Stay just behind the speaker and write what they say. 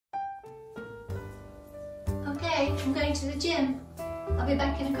Okay, I'm going to the gym. I'll be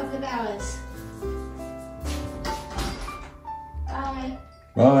back in a couple of hours. Bye.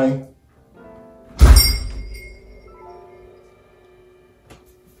 Bye.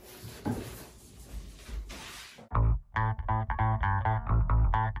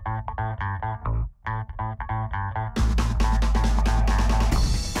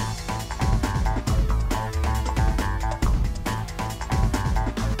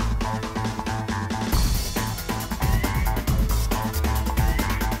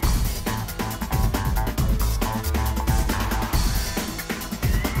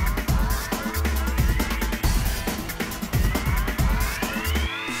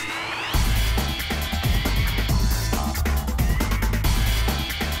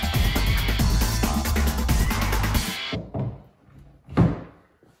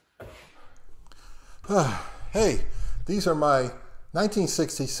 Hey, these are my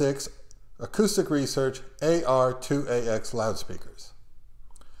 1966 Acoustic Research AR2AX loudspeakers.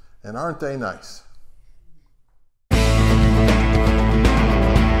 And aren't they nice?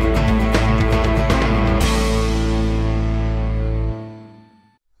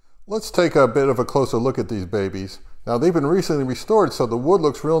 Let's take a bit of a closer look at these babies. Now, they've been recently restored, so the wood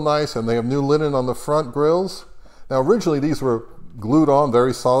looks real nice, and they have new linen on the front grills. Now, originally these were glued on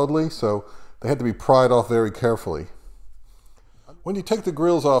very solidly, so they had to be pried off very carefully. When you take the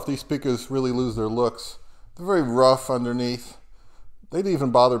grills off, these speakers really lose their looks. They're very rough underneath. They didn't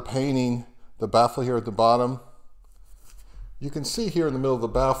even bother painting the baffle here at the bottom. You can see here in the middle of the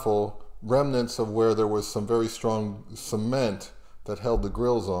baffle remnants of where there was some very strong cement that held the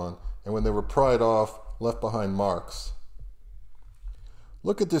grills on, and when they were pried off, left behind marks.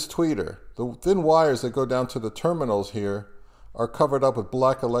 Look at this tweeter. The thin wires that go down to the terminals here are covered up with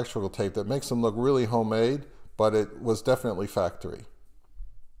black electrical tape that makes them look really homemade, but it was definitely factory.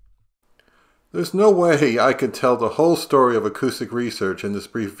 There's no way I could tell the whole story of Acoustic Research in this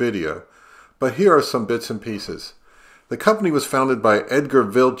brief video, but here are some bits and pieces. The company was founded by Edgar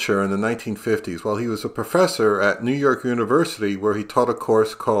Wiltshire in the 1950s while he was a professor at New York University, where he taught a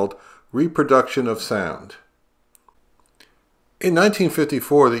course called Reproduction of Sound. In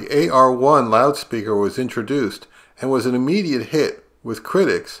 1954, the AR1 loudspeaker was introduced and was an immediate hit with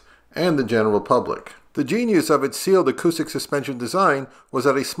critics and the general public. The genius of its sealed acoustic suspension design was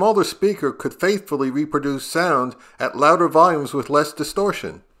that a smaller speaker could faithfully reproduce sound at louder volumes with less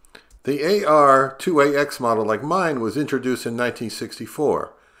distortion. The AR2AX model, like mine, was introduced in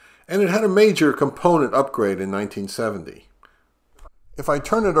 1964, and it had a major component upgrade in 1970. If I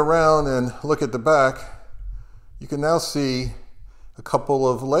turn it around and look at the back, you can now see a couple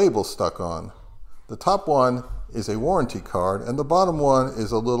of labels stuck on. The top one is a warranty card, and the bottom one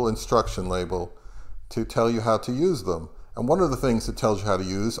is a little instruction label to tell you how to use them. And one of the things it tells you how to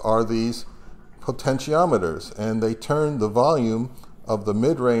use are these potentiometers, and they turn the volume of the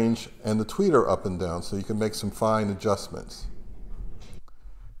mid-range and the tweeter up and down so you can make some fine adjustments.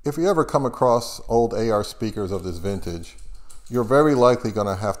 If you ever come across old AR speakers of this vintage, you're very likely going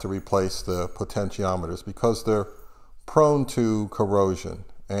to have to replace the potentiometers because they're prone to corrosion,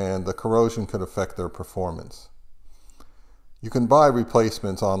 and the corrosion could affect their performance. You can buy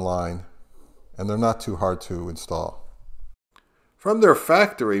replacements online, and they're not too hard to install. From their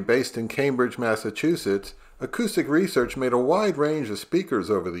factory based in Cambridge, Massachusetts, Acoustic Research made a wide range of speakers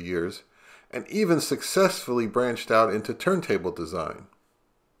over the years, and even successfully branched out into turntable design.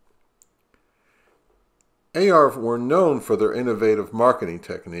 AR were known for their innovative marketing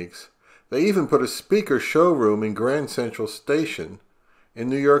techniques. They even put a speaker showroom in Grand Central Station in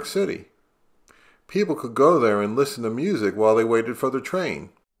New York City. People could go there and listen to music while they waited for the train.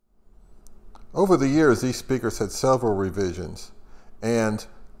 Over the years, these speakers had several revisions, and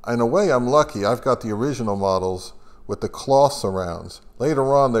in a way I'm lucky. I've got the original models with the cloth surrounds.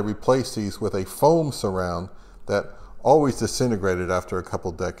 Later on, they replaced these with a foam surround that always disintegrated after a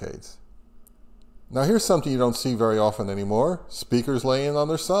couple decades. Now here's something you don't see very often anymore: speakers laying on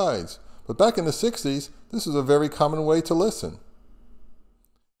their sides. But back in the 60s, this was a very common way to listen.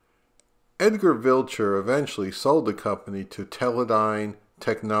 Edgar Wiltshire eventually sold the company to Teledyne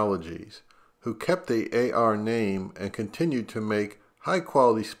Technologies, who kept the AR name and continued to make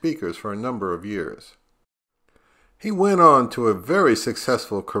high-quality speakers for a number of years. He went on to a very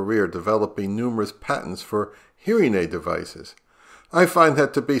successful career developing numerous patents for hearing aid devices. I find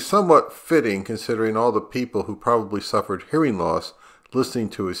that to be somewhat fitting considering all the people who probably suffered hearing loss listening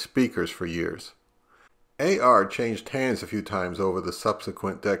to his speakers for years. AR changed hands a few times over the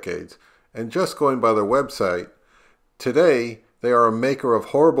subsequent decades, and just going by their website, today they are a maker of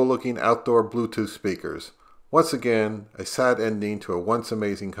horrible-looking outdoor Bluetooth speakers. Once again, a sad ending to a once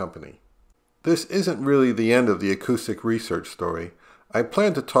amazing company. This isn't really the end of the acoustic research story. I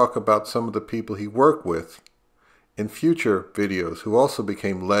plan to talk about some of the people he worked with in future videos who also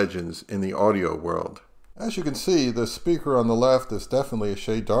became legends in the audio world. As you can see, the speaker on the left is definitely a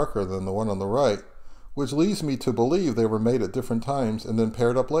shade darker than the one on the right, which leads me to believe they were made at different times and then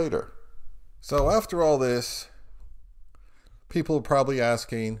paired up later. So after all this, people are probably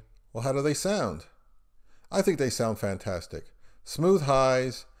asking, well, how do they sound? I think they sound fantastic. Smooth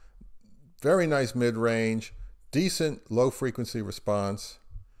highs, very nice mid-range, decent low-frequency response,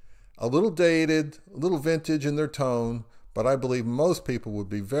 a little dated, a little vintage in their tone, but I believe most people would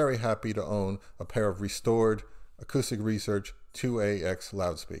be very happy to own a pair of restored Acoustic Research 2AX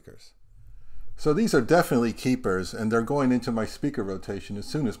loudspeakers. So these are definitely keepers, and they're going into my speaker rotation as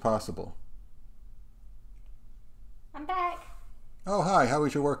soon as possible. I'm back. Oh, hi, how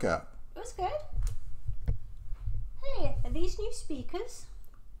was your workout? It was good. Hey, are these new speakers?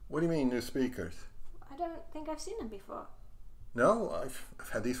 What do you mean, new speakers? I don't think I've seen them before. No, I've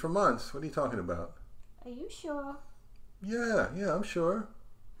had these for months. What are you talking about? Are you sure? Yeah, I'm sure.